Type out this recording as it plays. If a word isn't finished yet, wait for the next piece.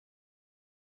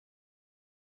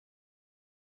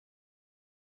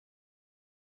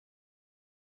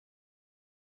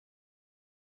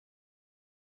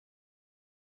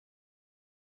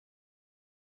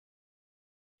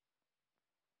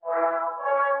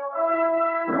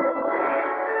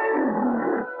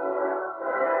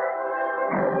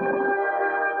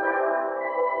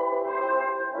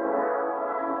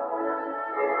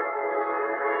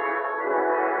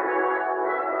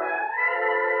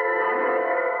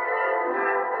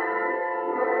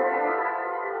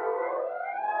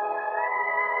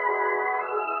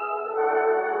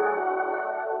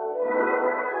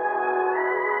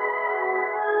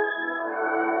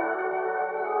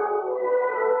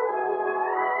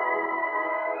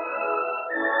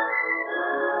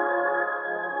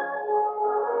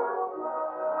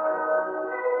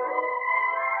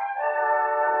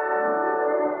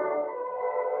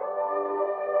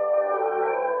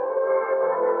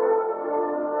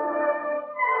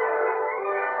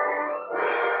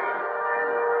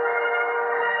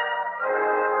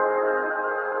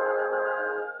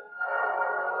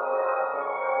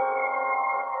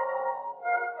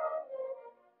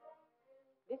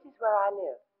where I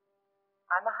live.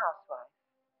 I'm a housewife.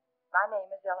 My name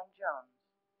is Ellen Jones.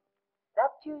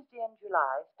 That Tuesday in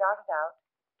July started out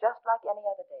just like any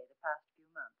other day the past few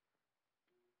months.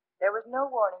 There was no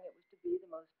warning it was to be the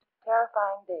most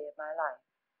terrifying day of my life.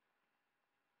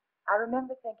 I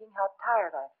remember thinking how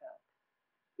tired I felt.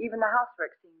 Even the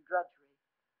housework seemed drudgery,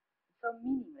 and so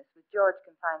meaningless with George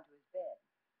confined to his bed.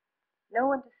 No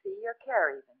one to see or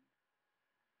care even.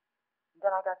 And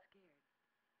then I got scared,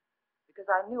 because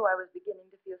I knew I was beginning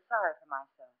to feel sorry for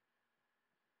myself.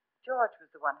 George was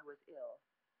the one who was ill,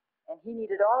 and he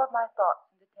needed all of my thoughts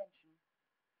and attention,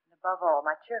 and above all,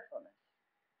 my cheerfulness.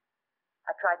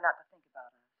 I tried not to think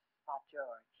about us, about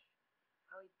George,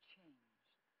 how he'd changed.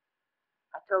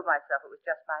 I told myself it was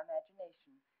just my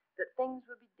imagination, that things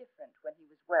would be different when he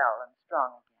was well and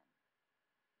strong again.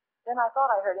 Then I thought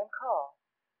I heard him call.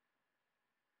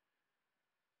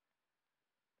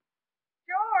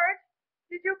 George,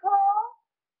 did you call?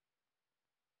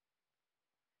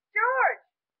 George,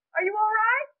 are you all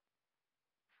right?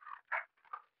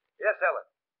 Yes, Ellen.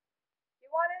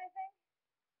 You want anything?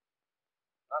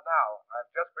 Not now. I've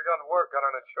just begun work on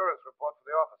an insurance report for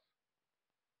the office.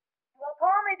 Well,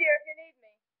 call me, dear, if you need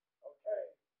me.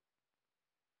 Okay.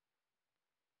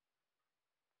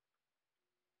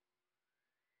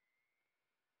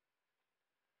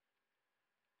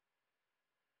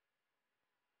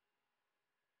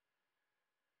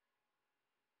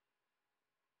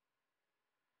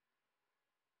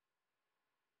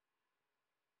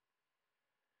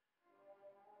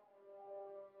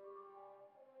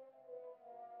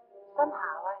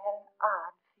 Somehow I had an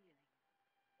odd feeling.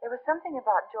 There was something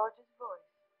about George's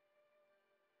voice.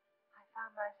 I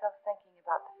found myself thinking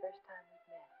about the first time we'd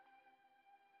met.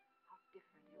 How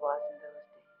different he was in those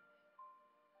days.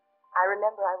 I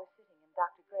remember I was sitting in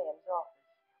Dr. Graham's office.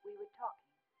 We were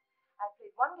talking. I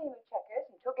played one game of checkers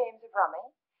and 2 games of rummy,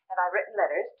 and I written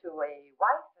letters to a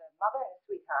wife, a mother, and a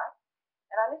sweetheart,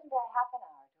 and I listened for half an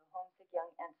hour to a homesick young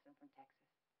ensign from Texas.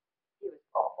 He was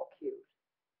awful cute.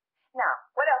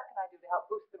 Now, what else can I do to help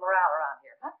boost the morale around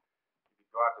here, huh? You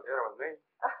could go out to dinner with me.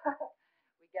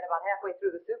 We get about halfway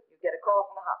through the soup, you get a call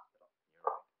from the hospital. You're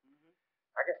right.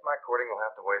 Mm-hmm. I guess my courting will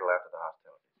have to wait till after the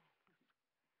hostilities.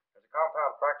 There's a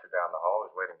compound fracture down the hall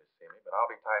who's waiting to see me, but I'll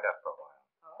be tied up for a while.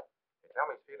 Oh? They tell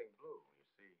me he's feeling blue.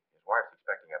 You see, his wife's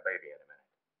expecting a baby in a minute.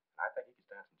 And I think he could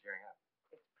stand some cheering up.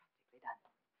 It's practically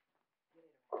done. See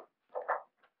you later.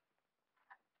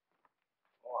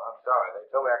 Oh, I'm sorry.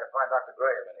 They told me I could find Dr.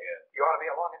 Graham in here. You ought to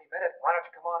be along any minute. Why don't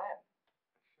you come on in?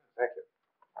 Sure, thank you.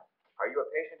 Are you a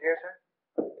patient here, sir?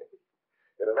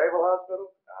 In a naval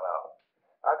hospital? No.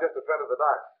 I'm just a friend of the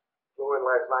doc's. Flew in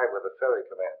last night with the ferry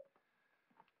command.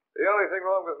 The only thing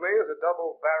wrong with me is a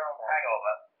double-barrel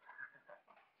hangover.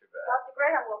 Too bad. Dr.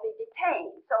 Graham will be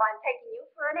detained, so I'm taking you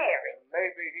for an airing.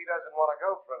 Maybe he doesn't want to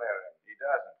go for an airing. He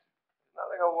doesn't. There's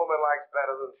nothing a woman likes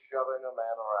better than shoving a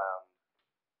man around.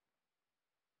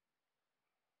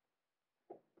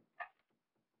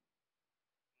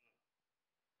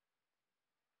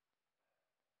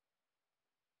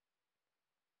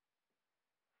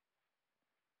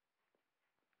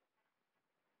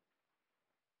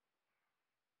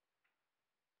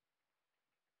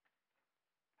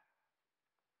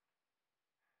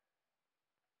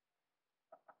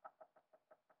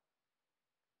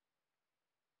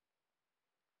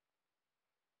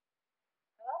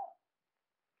 Hello?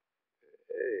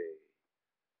 Hey.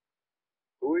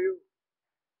 Who are you?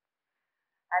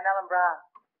 I'm Ellen Brown.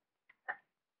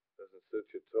 Doesn't suit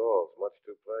you at all. It's much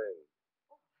too plain.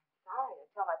 Oh, I'm sorry.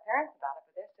 I tell my parents about it,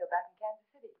 but they're still back in Kansas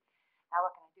City. Now,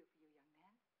 what can I do for you, young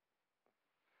man?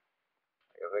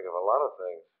 I can think of a lot of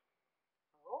things.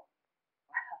 Oh?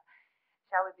 Well,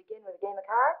 shall we begin with a game of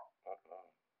cards? Uh-uh.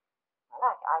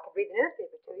 Well, I could read the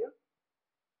newspaper to you.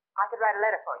 I could write a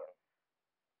letter for you.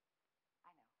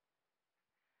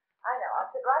 I know. I'll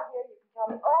sit right here. You can tell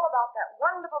me all about that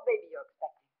wonderful baby you're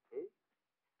expecting. Hmm?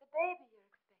 The baby you're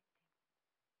expecting.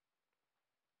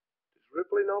 Does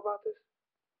Ripley know about this?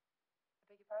 I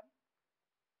beg your pardon?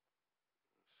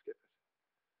 Skip it.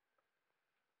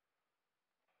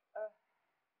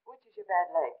 Which is your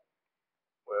bad leg?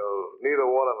 Well, neither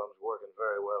one of them's working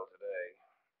very well today.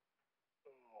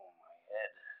 Oh, my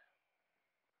head.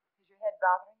 Is your head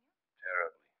bothering you?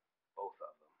 Terribly. Both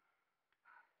of them.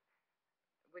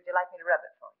 Would you like me to rub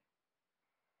it for you?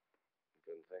 You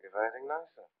couldn't think of anything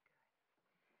nicer.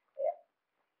 There.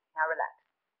 Now relax.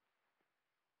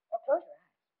 Oh, close your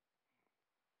eyes.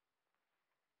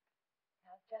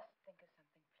 Now just think of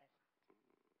something pleasant.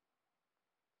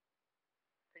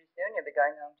 Pretty soon you'll be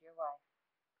going home to your wife.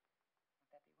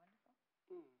 Won't that be wonderful?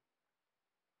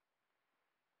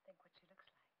 Think what she looks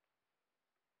like.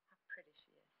 How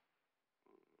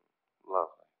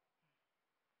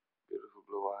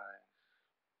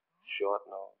short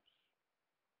nose,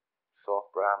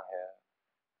 soft brown hair,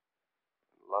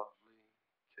 and lovely,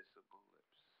 kissable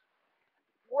lips.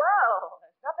 Well,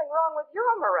 there's nothing wrong with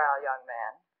your morale, young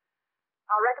man.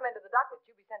 I'll recommend to the doctor that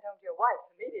you be sent home to your wife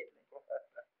immediately.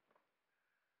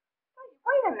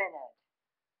 Wait a minute.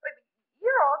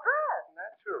 You're all dressed.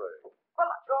 Naturally. Well,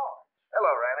 George.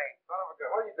 Hello, Randy. Son of a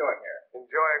gun. What are you doing here?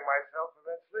 Enjoying myself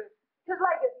immensely. his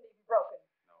leg isn't even broken.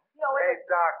 No, Hey,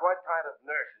 Doc, what kind of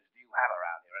nurses do you have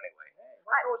around here anyway? Hey,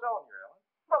 what goes on here, Ellen?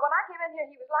 Well, when I came in here,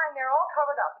 he was lying there all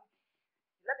covered up.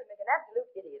 And he let me make an absolute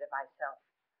idiot of myself.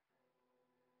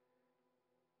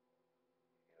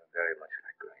 You're very much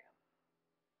like Graham.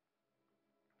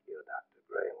 Your Dr.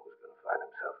 Graham was going to find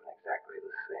himself in exactly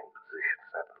the same position as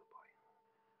that little boy.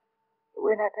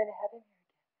 We're not going to have him here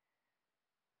again.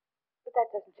 But that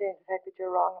doesn't change the fact that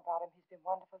you're wrong about him. He's been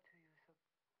wonderful to you, so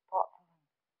thoughtful, and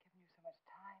given you so much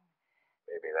time.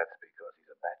 Maybe that's because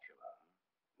he's a bachelor.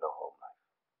 No home life.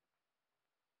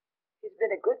 He's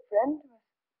been a good friend to us.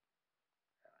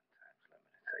 Time's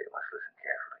limited, so you must listen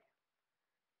carefully.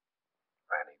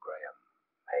 Randy Graham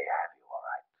may have you all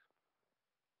right.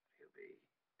 He'll be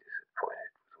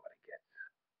disappointed with what he gets.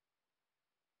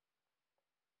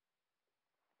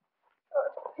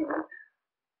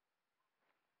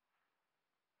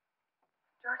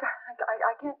 George,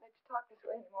 I can't let you talk this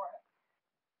way anymore.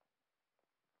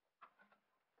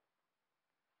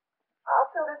 I'll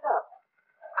fill this up.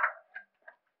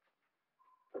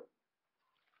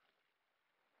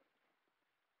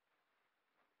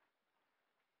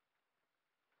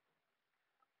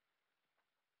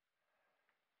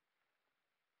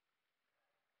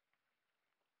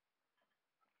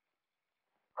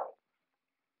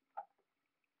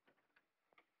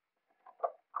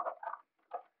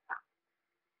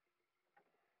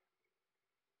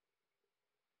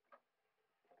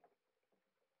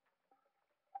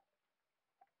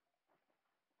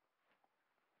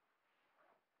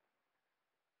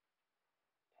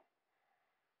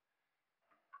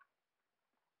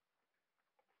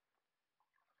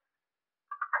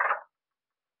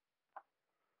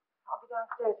 I'll be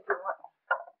downstairs if you want me.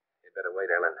 You'd better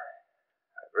wait, Ellen.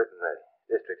 I've written the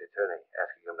district attorney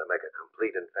asking him to make a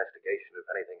complete investigation if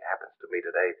anything happens to me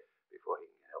today before he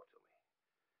can get help to me.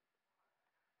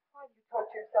 Why do you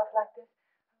torture yourself like this?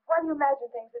 Why do you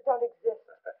imagine things that don't exist?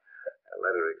 A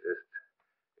letter exists.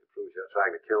 It proves you're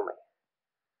trying to kill me.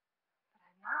 But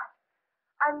I'm not.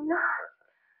 I'm not.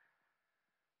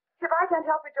 If I can't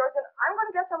help you, George, then I'm going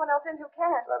to get someone else in who can.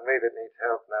 It's not me that needs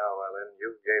help now, Ellen.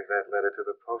 You gave that letter to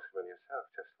the postman yourself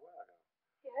just a while ago.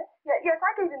 Yes,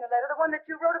 I gave him the letter, the one that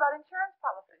you wrote about insurance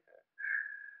policies.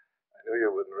 I knew you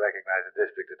wouldn't recognize a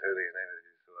district attorney's name if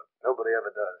you saw it. Nobody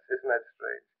ever does. Isn't that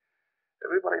strange?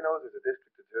 Everybody knows he's a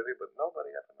district attorney, but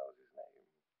nobody ever knows his name.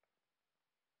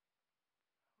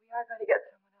 We are going to get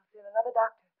someone else in, another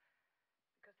doctor,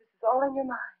 because this is all in your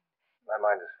mind. My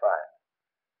mind is fine.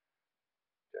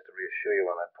 Just to reassure you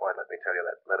on that point, let me tell you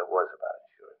that letter was about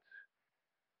insurance.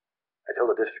 I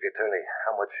told the district attorney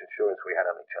how much insurance we had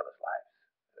on each other's lives.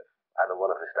 If either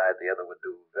one of us died, the other would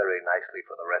do very nicely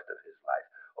for the rest of his life,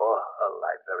 or her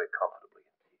life very comfortably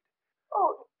indeed.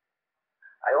 Oh.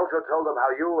 I also told him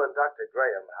how you and Dr.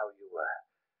 Graham, how you were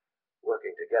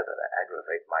working together to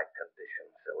aggravate my condition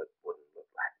so it wouldn't look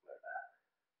like murder.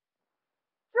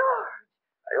 George!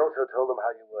 I also told him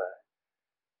how you were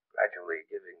gradually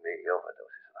giving me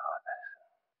overdoses of the heart medicine.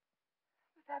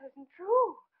 But that isn't true.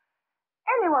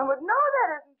 Anyone would know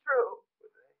that isn't true.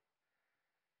 Would they?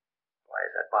 Why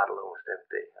is that bottle almost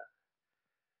empty, huh?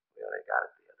 We only got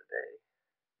it the other day.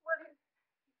 Well,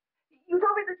 you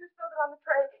told me that you spilled it on the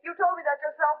tray. You told me that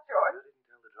yourself, George. You didn't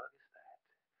tell the druggist that.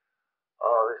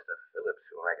 Oh, Mr. Phillips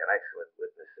will make an excellent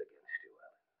witness against you,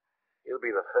 Ellen. He'll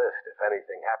be the first if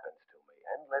anything happens to me.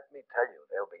 And let me tell you,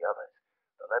 there'll be others.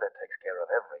 The letter takes care of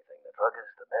everything. The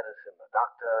druggist, the medicine, the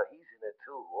doctor, he's in it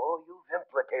too. Oh, you've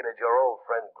implicated your old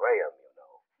friend Graham, you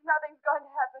know. Nothing's going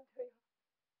to happen to you.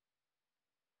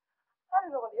 I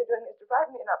don't know whether you're doing this to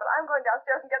frighten me or not, but I'm going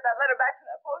downstairs and get that letter back to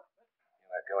that postman. You're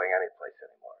not going anyplace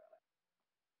anymore, Ellen.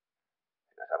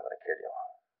 Because I'm going to kill you.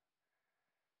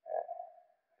 I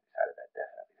decided that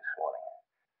definitely this morning.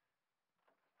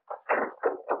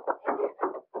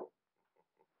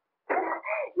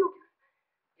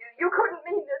 You couldn't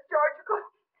mean this, George. You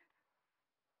couldn't.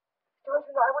 George,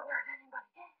 you know I wouldn't hurt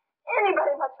anybody.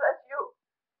 Anybody, much less you.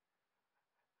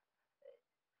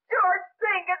 George,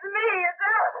 think, it's me. It's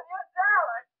Ellen. It's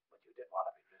Ellen. But you didn't want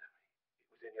to be rid of me. It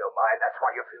was in your mind. That's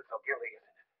why you feel so guilty, isn't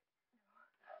it?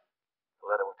 The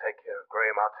letter will take care of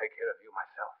Graham. I'll take care of you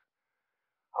myself.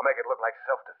 I'll make it look like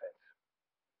self-defense.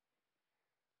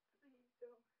 Please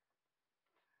don't.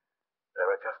 There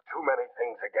are are just too many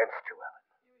things against you, Ellen.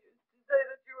 You used to say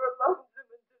that you were lonesome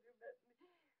until you met me.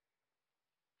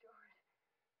 George.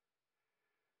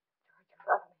 George, you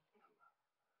love me.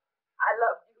 I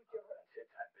love you, George.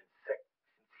 Since I've been sick,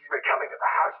 since you've been coming to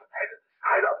the house, you've hated the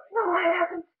sight of me. No, I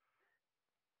haven't.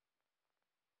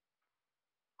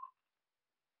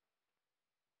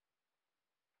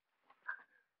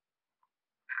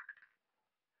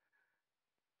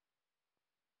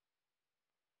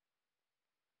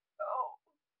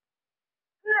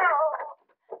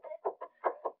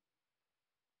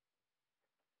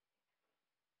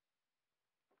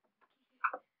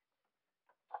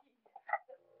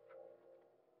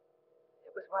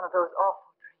 It was one of those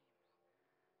awful dreams.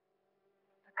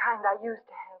 The kind I used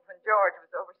to have when George was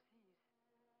overseas.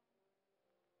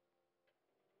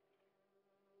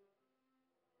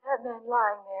 That man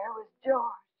lying there was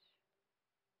George,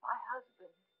 my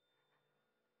husband.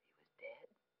 He was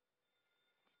dead.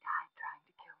 He died trying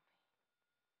to kill me.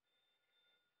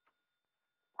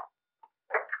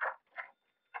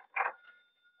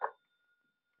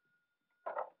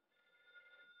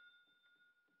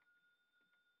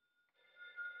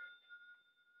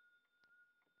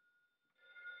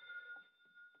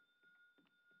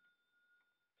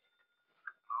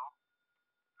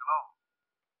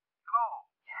 Hello?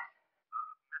 Yes?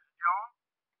 Mrs. Jones?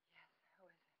 Yes, who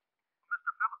is it?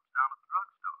 Mr. Phillips down at the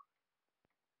drugstore.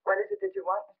 What is it that you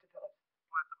want, Mr. Phillips?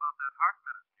 Well, it's about that heart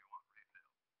medicine you want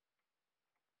refilled.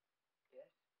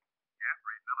 Yes? Can't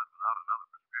refill it without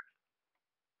another prescription.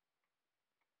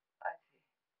 I see.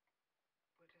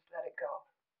 We'll just let it go.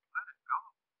 Let it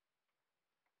go.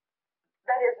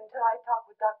 That is, until I talk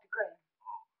with Dr. Graham.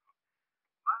 Oh.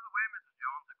 By the way, Mrs.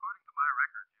 Jones, according to my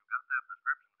records, you got that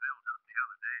prescription filled just the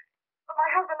other day. But my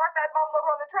husband left that bottle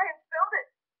over on the tray and spilled it.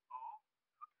 Oh?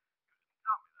 You didn't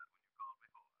tell me that when you called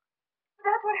before. But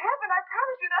that's what happened. I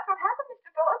promise you that's what happened, Mr.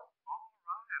 Phillips. All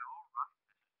right,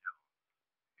 Mrs. Jones.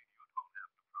 You don't have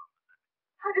to promise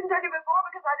anything. I didn't tell you before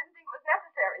because I didn't think it was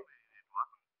necessary. It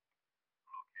wasn't.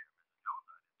 Look here, Mrs. Jones,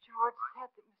 I didn't... George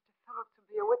said that Mr. Phillips would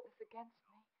be a witness against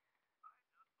me. I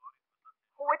just thought he was such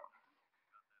a... A witness?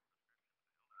 Got that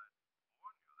prescription filled. I'd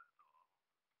warn you, that's all.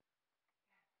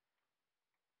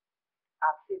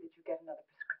 I'll see that you get another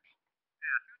prescription.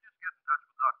 Yes, you just get in touch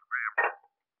with Dr. Graham.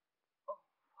 Oh,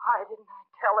 why didn't I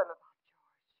tell him about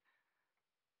George?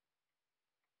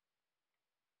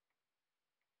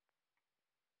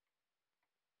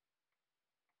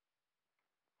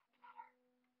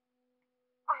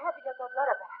 I had to get that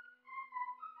letter back.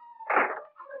 I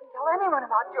couldn't tell anyone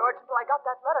about George until I got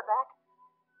that letter back.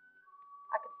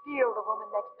 I could feel the woman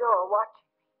next door watching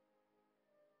me.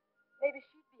 Maybe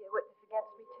she'd be a witness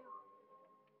against me, too.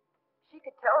 She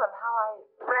could tell them how I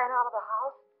ran out of the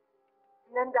house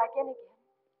and then back in again.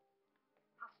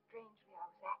 How strangely I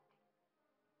was acting.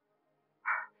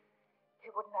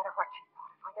 It wouldn't matter what she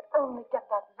thought if I could only get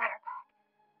that letter back.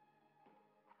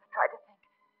 I tried to think,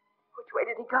 which way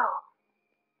did he go?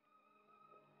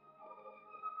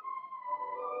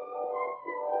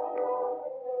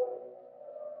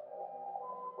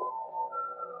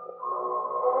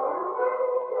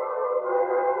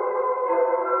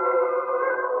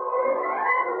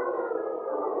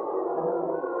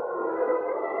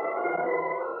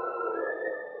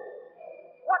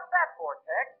 What's that for,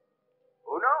 Tex?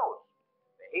 Who knows?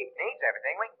 The heap needs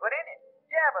everything we can put in it.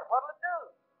 Yeah, but what'll it do?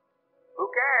 Who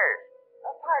cares?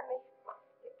 Pardon me.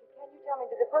 Can you tell me,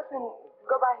 did the postman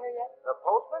go by here yet? The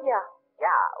postman? Yeah.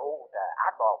 Yeah, the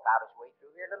eyeball found his way through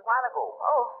here a little while ago.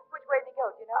 Oh, which way did he go,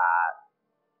 do you know?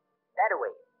 That way.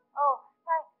 Oh,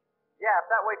 thanks. Yeah, up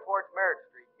that way towards Merritt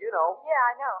Street, you know. Yeah,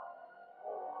 I know.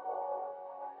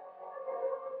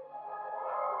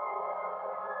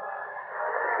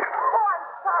 Oh, I'm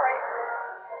sorry.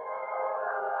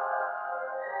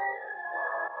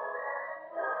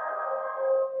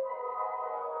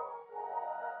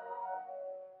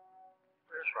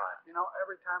 That's right. You know,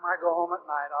 every time I go home at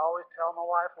night, I always tell my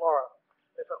wife, Laura,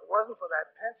 if it wasn't for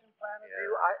that pension plan of you,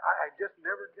 I just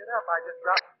never get up. I just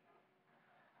drop.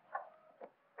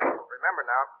 Remember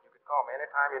now, you can call me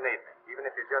anytime you need me, even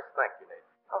if you just think you need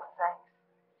me. Oh, thanks.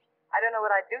 I don't know what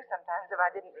I'd do sometimes if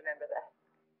I didn't remember that.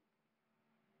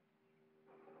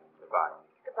 Goodbye.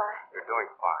 Goodbye. You're doing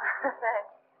fine.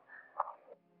 Thanks.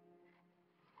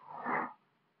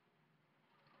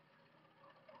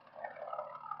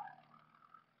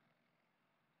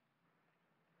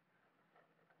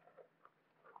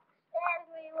 Stand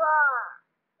where you are.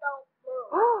 Don't move.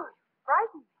 Oh, you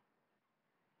frightened me.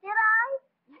 Did I?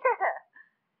 Yeah.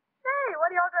 Say, what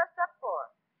are you all dressed up for?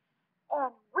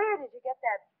 And where did you get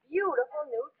that beautiful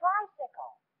new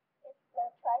tricycle? It's not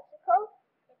a tricycle.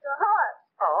 It's a horse.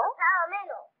 Oh? A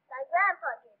palomino.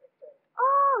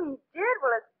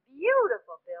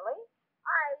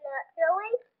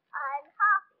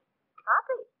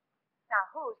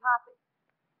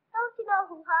 Don't you know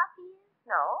who Hoppy is?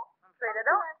 No, I'm afraid I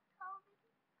don't.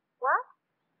 What?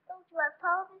 Don't you have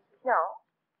television? No.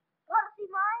 Want to see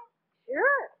mine?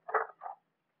 Sure.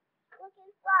 Look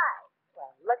inside.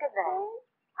 Well, look at that. See?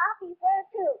 Hoppy's there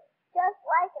too, just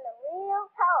like in a real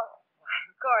television. Why,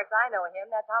 of course, I know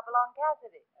him. That's Hopalong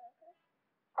Cassidy.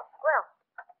 Well,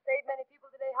 saved many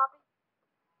people today, Hoppy?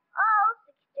 Oh,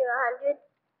 60 or 100.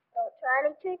 Don't try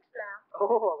any tricks now.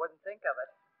 Oh, I wouldn't think of it.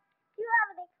 Do you have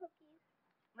any cookies?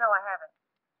 No, I haven't.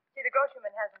 See, the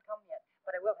groceryman hasn't come yet,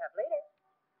 but I will have later.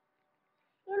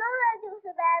 You know what I do with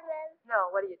the bad men?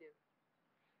 No, what do you do?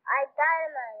 I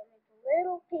dynamite him into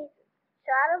little pieces.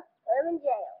 Shot him, put him in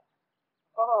jail.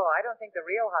 Oh, I don't think the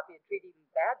real Hoppy would treat even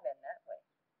bad men that way.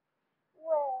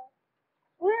 Well,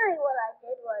 really what I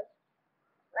did was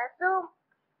wrestle him,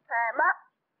 tie him up,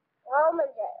 throw him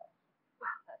in jail.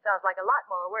 Well, that sounds like a lot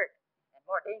more work, and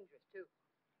more dangerous, too.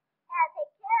 Had to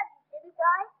take care of you, didn't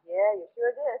I? Yeah, you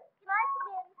sure did. Can I come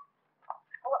in?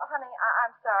 Oh, well, honey,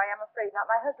 I'm sorry. I'm afraid not.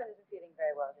 My husband isn't feeling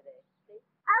very well today. See?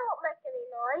 I won't make any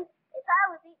noise. If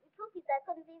I was eating cookies, I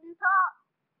couldn't even talk.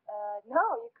 No,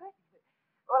 you couldn't.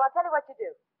 Well, I'll tell you what to do.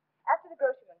 After the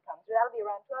groceryman comes, that'll be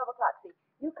around 12 o'clock. See,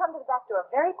 you come to the back door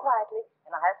very quietly,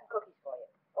 and I'll have some cookies for you.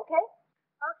 Okay?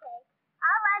 Okay.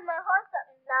 I'll ride my horse up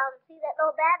and down and see that no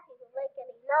bad people make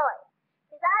any noise.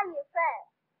 Because I'm your friend,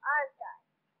 aren't I?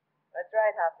 That's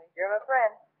right, Hoppy. You're my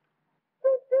friend.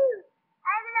 Choo-choo.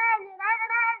 I'm an engine. I'm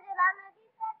an engine. I'm going to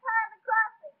beat that car at the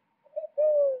crossing.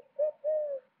 Choo-choo.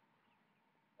 Choo-choo.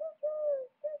 Choo-choo.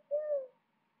 Choo-choo.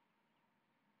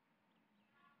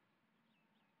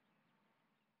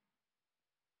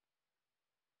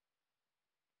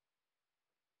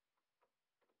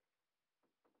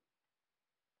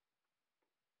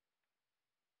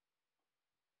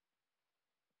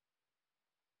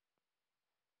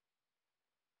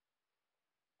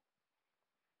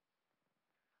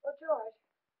 Well, George,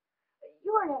 you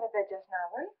weren't in a bed just now,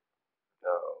 were you?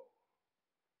 No.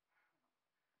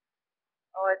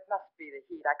 Oh, it must be the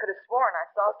heat. I could have sworn I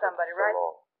saw somebody right... So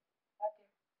long. What,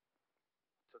 dear?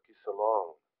 It took you so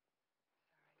long.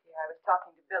 Sorry, dear. I was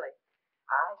talking to Billy.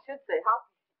 I should say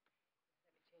Hoppy.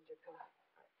 Let me change your pillow.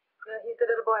 He's the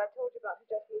little boy I told you about who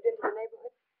just moved into the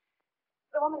neighborhood.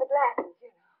 The one with the glasses, you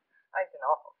know. Oh, he's an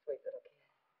awful sweet little kid.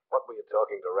 What were you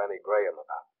talking to Rennie Graham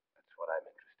about? That's what I'm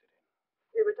interested in.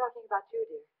 We were talking about you,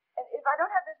 dear. And if I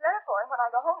don't have this letter for him when I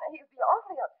go home, he'll be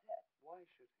awfully upset. Why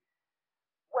should he?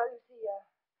 Well, you see,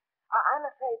 I'm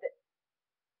afraid that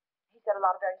he said a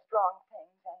lot of very strong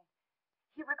things, and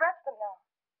he regrets them now.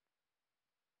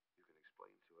 You can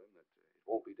explain to him that it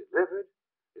won't be delivered.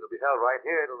 It'll be held right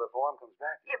here till the form comes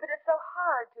back. Yeah, but it's so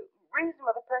hard to reason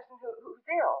with a person who's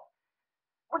ill.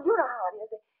 Well, you know how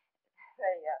it is.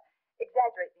 They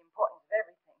exaggerate the importance of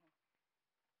everything.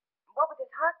 What with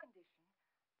his heart condition,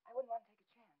 I wouldn't want to take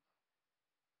a chance.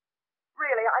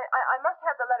 Really, I must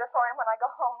have the letter for him when I go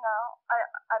home now.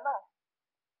 I must.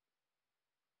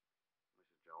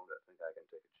 Mrs. Jones, I think I can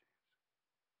take a chance.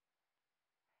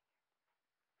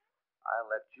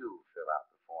 I'll let you fill out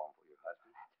the form for your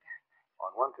husband. That's very nice.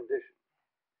 On one condition.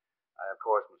 I, of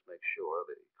course, must make sure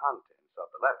the contents of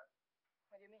the letter.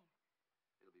 What do you mean?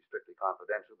 It'll be strictly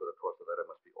confidential, but of course the letter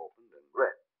must be opened and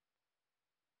read.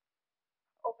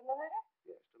 Open the letter?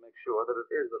 Yes, to make sure that it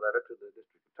is the letter to the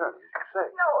district attorney, as you say.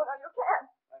 No, you can't.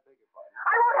 I beg your pardon.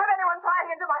 I won't have anyone prying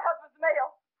into my husband's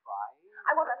mail. Prying?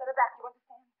 I won't let it back, you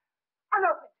understand?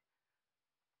 Unopened.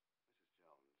 Mrs.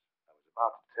 Jones, I was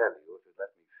about to tell you, if you'd let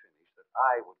me finish, that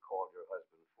I would call your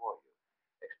husband for you.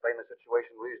 Explain the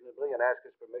situation reasonably and ask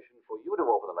his permission for you to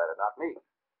open the letter, not me.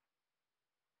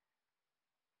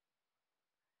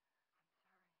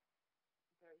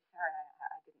 Very sorry.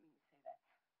 I didn't mean to say that.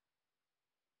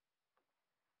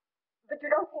 But you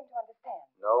don't seem to understand.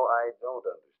 No, I don't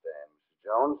understand, Mrs.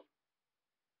 Jones.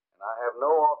 And I have no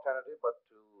alternative but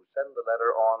to send the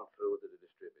letter on through the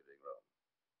distributing room.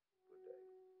 Good day.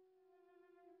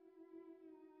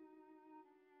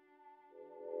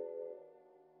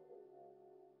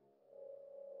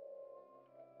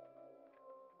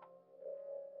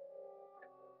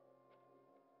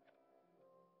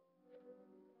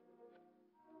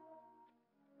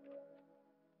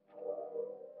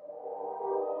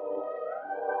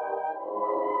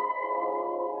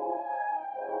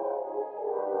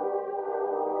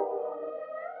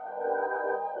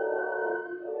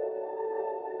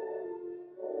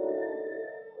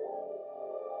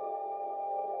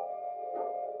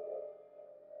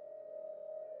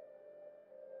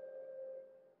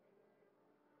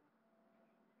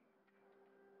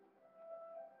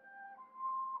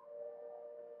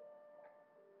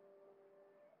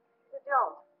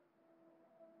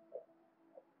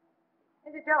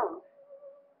 Mrs. Jones,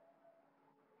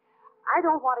 I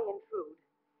don't want to intrude,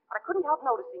 but I couldn't help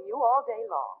noticing you all day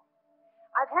long.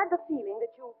 I've had the feeling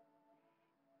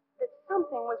that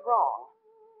something was wrong,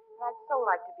 and I'd so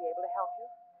like to be able to help you.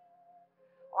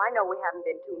 Oh, I know we haven't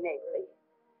been too neighborly.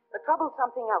 The trouble's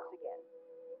something else again.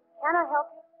 Can I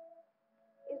help you?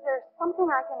 Is there something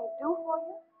I can do for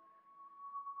you?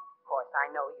 Of course,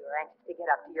 I know you're anxious to get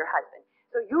up to your husband,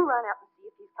 so you run up and see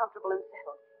if he's comfortable and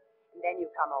settled, and then you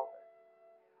come over.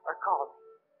 Or call me.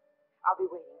 I'll be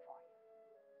waiting for you.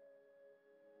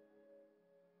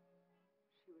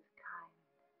 She was kind.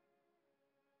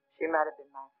 She might have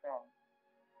been my friend.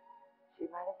 She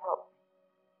might have helped me.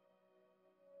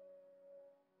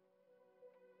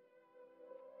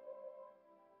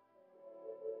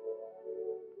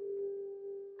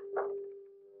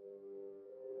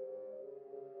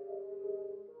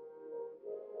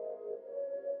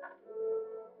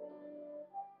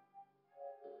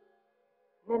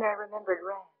 Then I remembered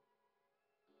Rand.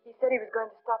 He said he was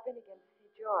going to stop in again to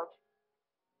see George.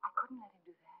 I couldn't let him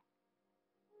do that.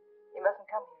 He mustn't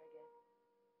come here again.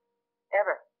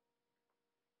 Ever.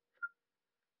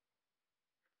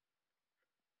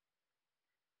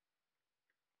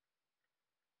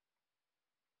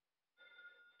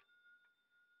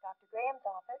 Dr. Graham's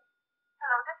office.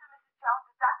 Hello, this is Mrs. Jones.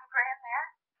 Is Dr. Graham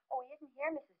there? Oh, he isn't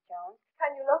here, Mrs. Jones.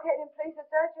 Can you locate him, please?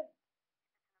 It's urgent.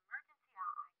 It's an emergency.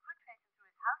 I could trace him through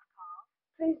his house calls.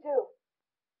 Please do.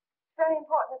 It's very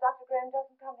important that Dr. Graham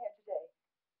doesn't come here today.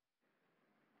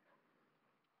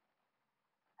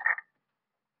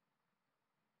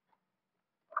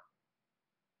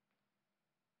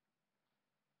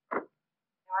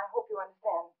 Now, I hope you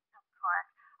understand. Of course.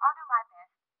 I'll do my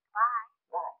best. Bye.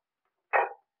 Bye.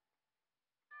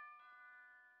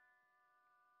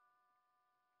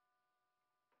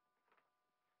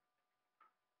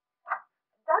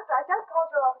 Doctor, I just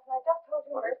called your office and I just told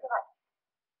you nurse that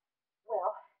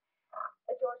Well,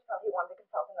 George felt he wanted to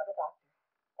consult another doctor.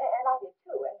 And I did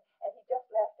too, and he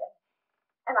just left,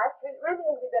 and I really think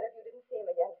it'd be better if you didn't see him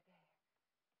again today.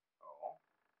 Oh?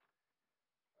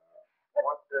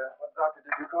 What doctor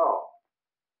did you call?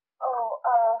 Oh,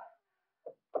 I'm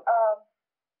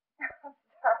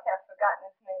sorry, I've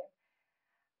forgotten his name.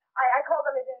 I called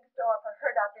the lady in the store for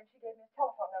her doctor, and she gave me his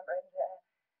telephone number, and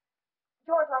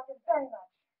George liked him very much.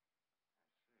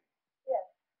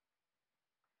 Yes.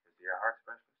 Is he a heart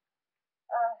specialist?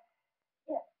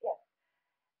 Yes.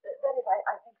 That is,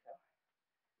 I think so.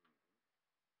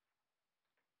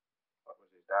 What was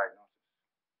his diagnosis?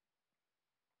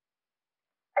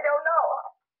 I don't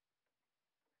know.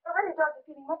 Already George is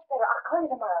feeling much better. I'll call you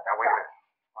tomorrow. Now, wait a minute.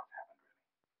 What's happened, really?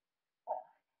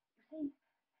 Well, you see,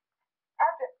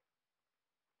 after...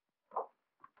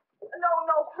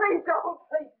 No, please don't,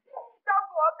 please. Don't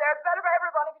go up there. It's better for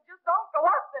everyone if you just don't go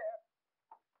up there.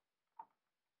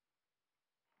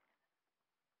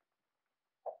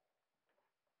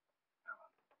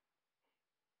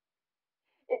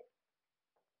 Is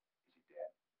he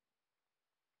dead?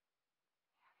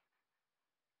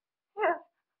 Yes.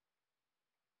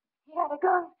 He had a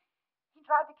gun. He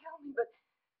tried to kill me, but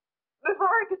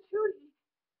before I could shoot,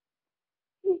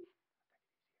 he...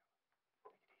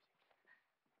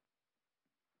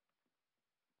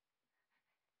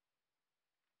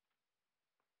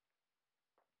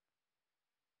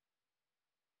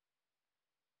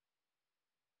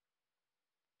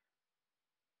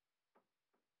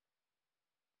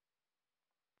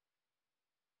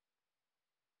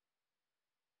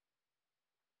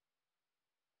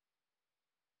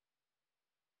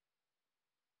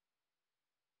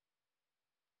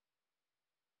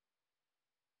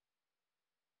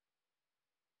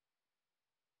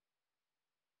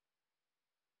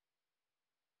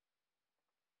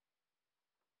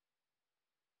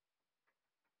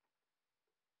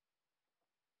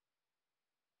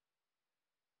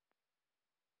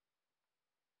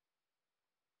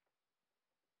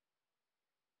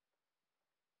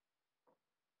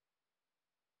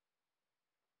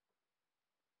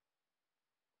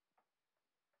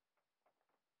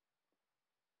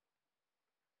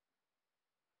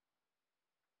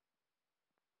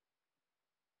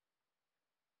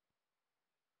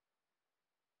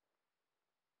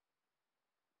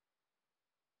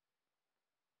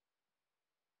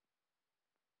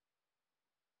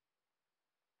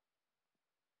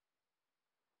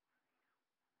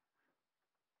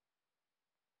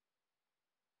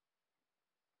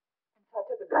 So I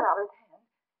took the gun out of his hand,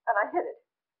 and I hid it.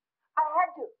 I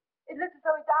had to. It looked as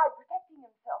though he died protecting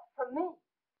himself from me. All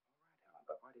right, Helen,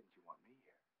 but why didn't you want me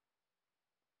here? I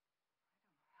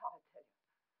don't know how to tell you.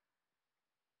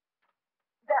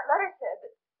 That letter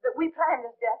said that we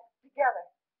planned his death together.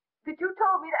 that you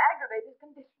told me to aggravate his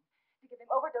condition, to give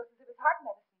him overdoses of his heart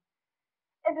medicine.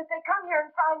 And if they come here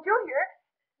and find you here,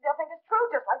 they'll think it's true,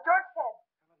 just like George said.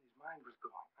 His mind was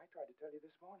going. I tried to tell you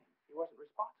this morning. He wasn't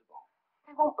responsible.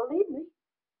 They won't believe me.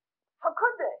 How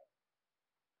could they?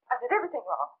 I did everything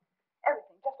wrong.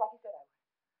 Everything, just like he said I would.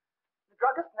 The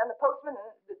druggist, and then the postman,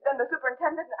 and then the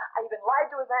superintendent. And I even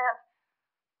lied to his aunt.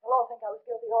 They'll all think I was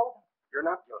guilty, all of them. You're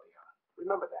not guilty, Helen.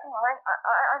 Remember that. Oh,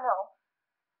 I know.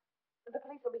 The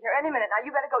police will be here any minute. Now,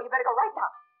 you better go. You better go right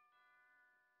now.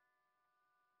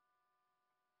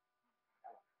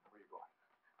 Helen, where are you going?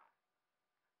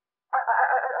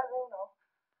 I don't know.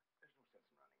 There's no sense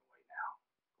in running away now.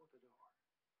 Go to the door.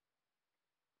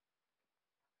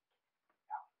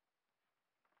 Helen.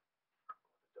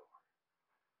 Go to the door.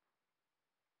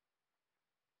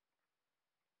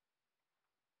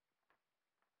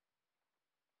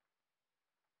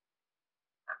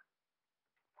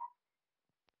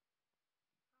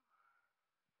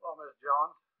 Well, Miss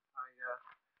Jones, I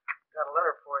got a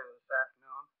letter for you this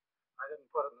afternoon. I didn't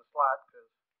put it in the slot because,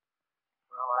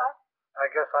 well, I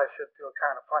guess I should feel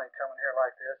kind of funny coming here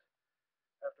like this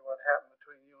after what happened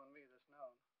between you and me this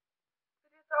noon.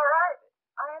 But it's all right.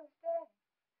 I understand.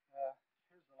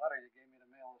 Here's the letter you gave me to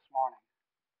mail this morning.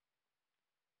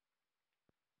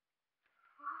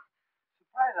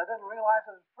 Surprised I didn't realize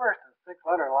it at first. A thick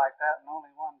letter like that and only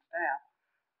one stamp.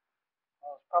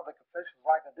 Those public officials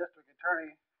like the district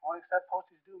attorney won't accept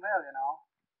postage due mail, you know.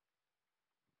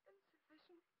 Insufficient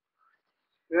postage.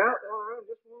 Yeah, well, they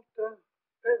just won't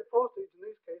pay the postage in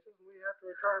these cases, and we have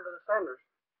to return to the senders.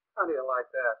 How do you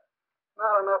like that?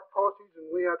 Not enough postage,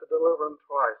 and we have to deliver them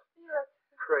twice. Yes.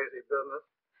 Crazy business.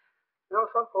 You know,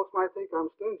 some folks might think I'm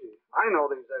stingy. I know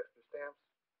these extra stamps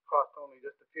cost only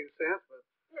just a few cents, but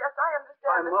Yes, I if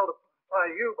I understand. multiply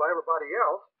you by everybody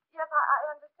else. Yes,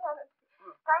 I understand it.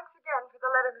 Thanks again for the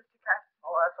letter, Mr. Castle.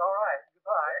 Oh, that's all right.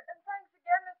 Goodbye. And thanks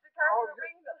again, Mr. Castle, for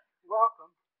bringing the... You're welcome.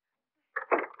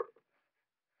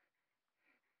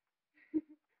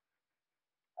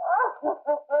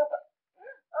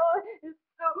 Oh, it's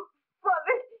so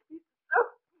funny. It's so...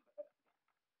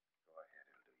 Go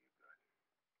ahead.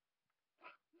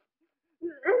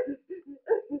 It'll do you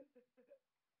good.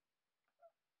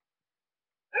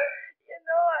 You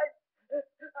know,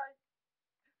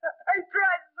 I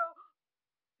tried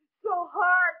so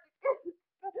hard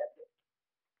to get it.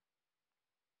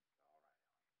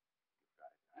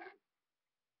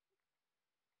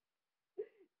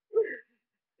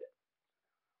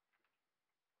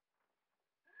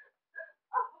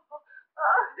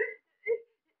 All right, Helen.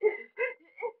 You've got it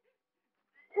now.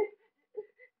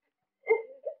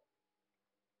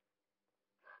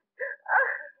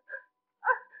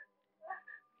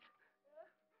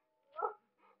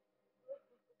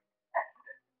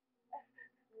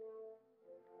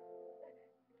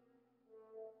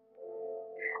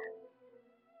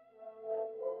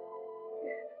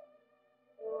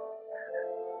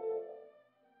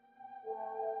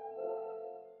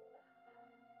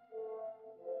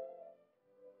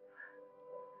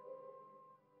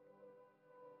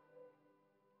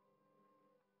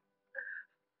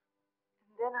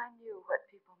 And then I knew what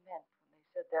people meant when they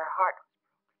said their heart was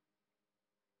broken.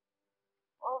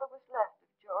 All that was left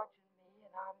of George and me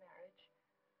and our marriage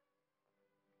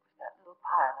was that little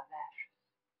pile of ashes.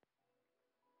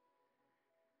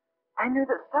 I knew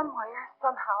that somewhere,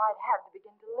 somehow, I'd have to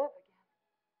begin to live again.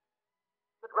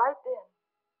 But right then,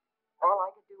 all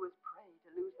I could do was pray to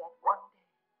lose that one